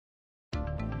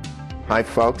Hi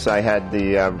folks, I had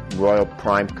the Royal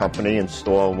Prime Company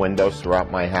install windows throughout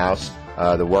my house.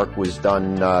 The work was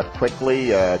done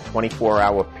quickly, a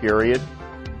 24-hour period.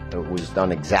 It was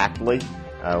done exactly.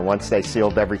 Once they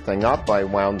sealed everything up, I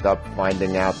wound up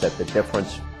finding out that the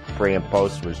difference pre and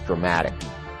post was dramatic.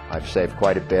 I've saved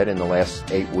quite a bit in the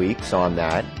last 8 weeks on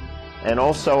that. And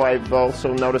also, I've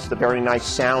also noticed a very nice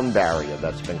sound barrier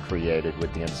that's been created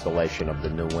with the installation of the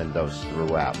new windows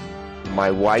throughout.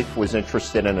 My wife was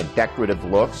interested in a decorative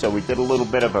look, so we did a little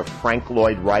bit of a Frank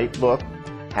Lloyd Wright look,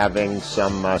 having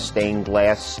some stained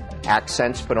glass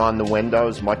accents put on the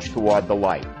windows, much toward the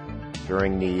light.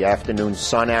 During the afternoon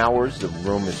sun hours, the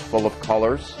room is full of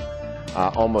colors.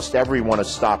 Almost everyone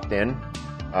has stopped in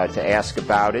to ask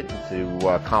about it,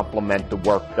 to compliment the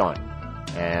work done.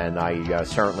 And I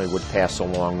certainly would pass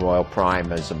along Royal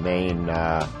Prime as a main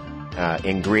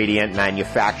ingredient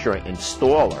manufacturer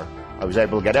installer. I was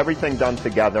able to get everything done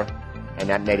together, and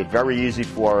that made it very easy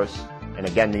for us. And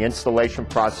again, the installation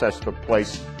process took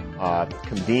place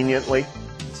conveniently.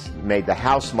 It's made the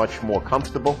house much more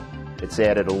comfortable. It's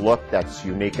added a look that's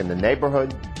unique in the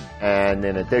neighborhood. And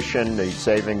in addition, the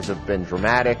savings have been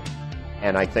dramatic.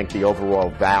 And I think the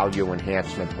overall value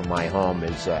enhancement for my home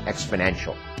is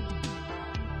exponential.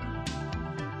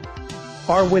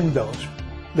 Our windows,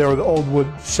 they were the old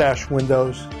wood sash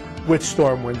windows with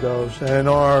storm windows, and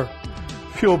our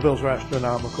fuel bills are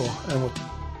astronomical, and with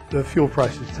the fuel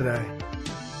prices today,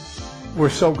 we're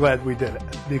so glad we did it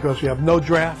because we have no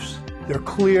drafts, they're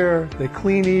clear, they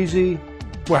clean easy.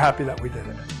 We're happy that we did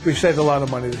it. We saved a lot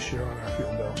of money this year on our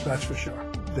fuel bills, that's for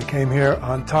sure. They came here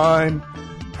on time,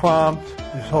 prompt,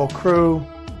 this whole crew.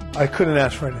 I couldn't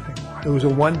ask for anything more. It was a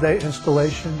one-day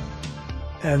installation,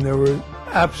 and there were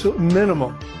absolute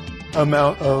minimum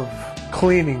amount of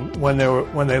cleaning when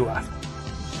they left.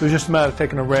 It was just a matter of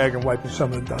taking a rag and wiping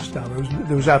some of the dust down.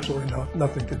 There was absolutely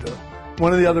nothing to do.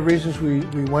 One of the other reasons we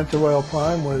went to Royal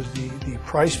Prime was the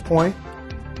price point.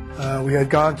 We had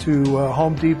gone to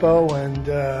Home Depot, and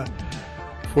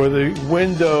for the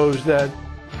windows that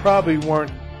probably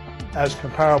weren't as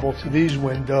comparable to these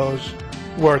windows,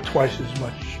 were twice as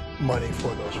much money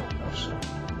for those windows.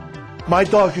 My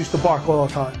dogs used to bark all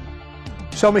the time.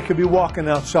 Somebody could be walking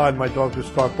outside, my dogs would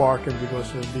start barking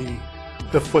because of the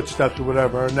footsteps or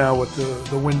whatever. And now with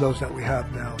the windows that we have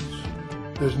now,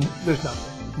 there's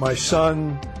nothing. My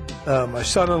son, my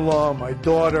son-in-law, my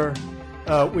daughter,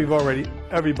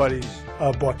 everybody's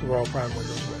bought the Royal Prime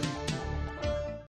windows.